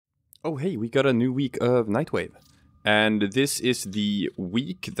Oh hey, we got a new week of Nightwave. And this is the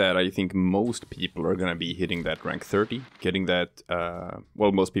week that I think most people are gonna be hitting that rank 30, getting that,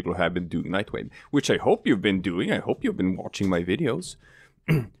 well, most people have been doing Nightwave, which I hope you've been doing. I hope you've been watching my videos,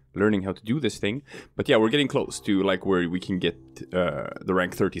 learning how to do this thing. But yeah, we're getting close to like where we can get the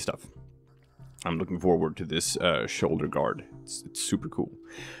rank 30 stuff. I'm looking forward to this shoulder guard. It's super cool.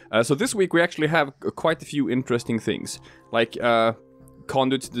 So this week we actually have quite a few interesting things, like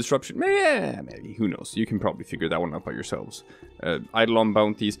Conduit's Disruption. Yeah, maybe, who knows? You can probably figure that one out by yourselves. Eidolon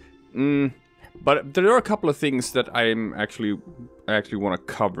bounties. But there are a couple of things that I actually want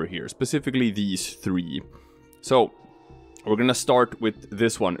to cover here, specifically these three. So we're gonna start with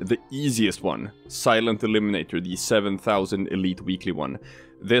this one, the easiest one, Silent Eliminator, the 7,000 Elite Weekly one.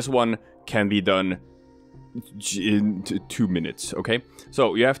 This one can be done in 2 minutes, okay?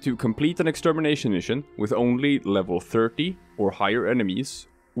 So you have to complete an Extermination mission with only level 30 or higher enemies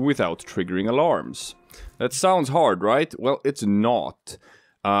without triggering alarms. That sounds hard, right? Well, it's not.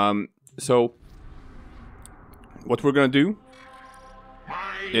 So what we're gonna do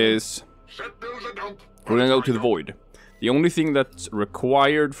is we're gonna go to the Void. The only thing that's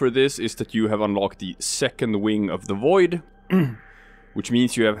required for this is that you have unlocked the second wing of the Void, which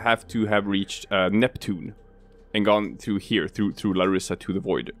means you have to have reached Neptune and gone through here, through Larissa to the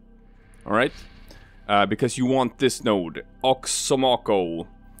Void. Alright? Because you want this node, Oxomako,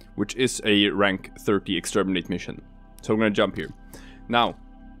 which is a rank 30 Exterminate mission. So I'm gonna jump here. Now,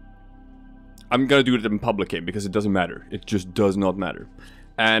 I'm gonna do it in public game because it doesn't matter. It just does not matter.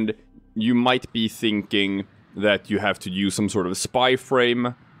 And you might be thinking that you have to use some sort of spy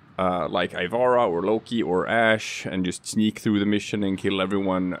frame, like Ivara or Loki or Ash, and just sneak through the mission and kill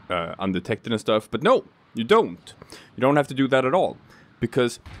everyone undetected and stuff. But no, you don't. You don't have to do that at all.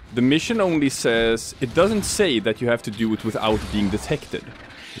 Because the mission only says, it doesn't say that you have to do it without being detected.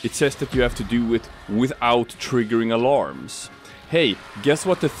 It says that you have to do it without triggering alarms. Hey, guess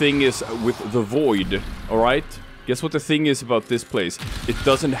what the thing is with the Void, alright? Guess what the thing is about this place? It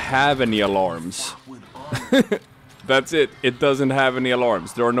doesn't have any alarms. That's it. It doesn't have any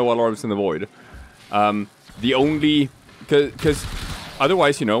alarms. There are no alarms in the Void. The only... Because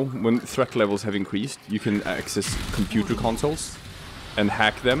otherwise, you know, when threat levels have increased, you can access computer consoles and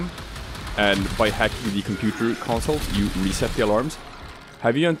hack them. And by hacking the computer consoles, you reset the alarms.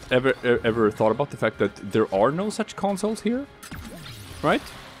 Have you ever thought about the fact that there are no such consoles here? Right?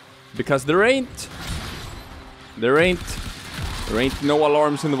 Because there ain't no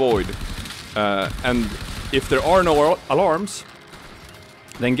alarms in the Void. And if there are no alarms,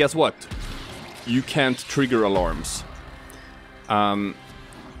 then guess what? You can't trigger alarms.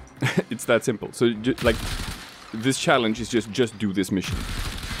 It's that simple. So, like, this challenge is just do this mission.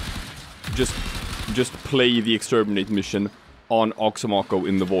 Just play the Exterminate mission on Oxomako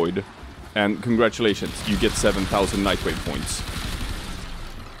in the Void. And congratulations, you get 7,000 Nightwave points.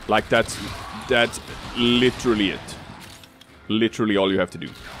 Like, that's literally it. Literally all you have to do.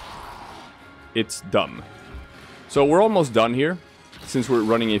 It's done. So we're almost done here, since we're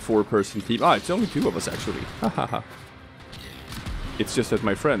running a 4-person team. Ah, it's only 2 of us actually. Hahaha. It's just that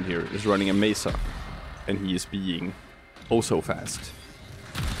my friend here is running a Mesa, and he is being oh so fast.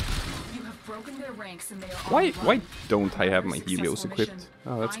 You have broken their ranks and they are Why don't I have my Helios equipped?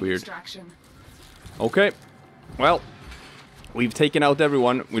 Oh, that's weird. Okay, well, we've taken out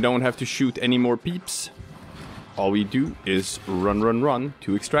everyone. We don't have to shoot any more peeps. All we do is run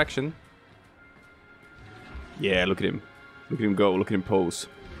to extraction. Yeah, look at him. Look at him go. Look at him pose.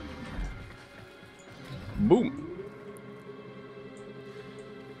 Boom.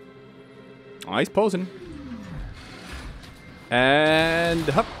 Nice posing. And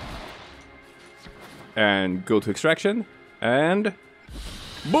hop. And go to extraction. And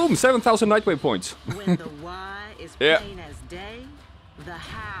boom! 7,000 Nightwave points. When the why is plain as day, the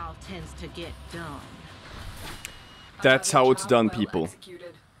how tends to get done. That's how it's done, people.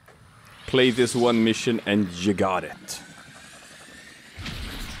 Play this one mission and you got it.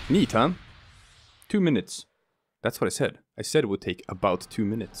 Neat, huh? 2 minutes. That's what I said. I said it would take about 2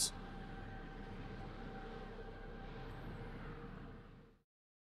 minutes.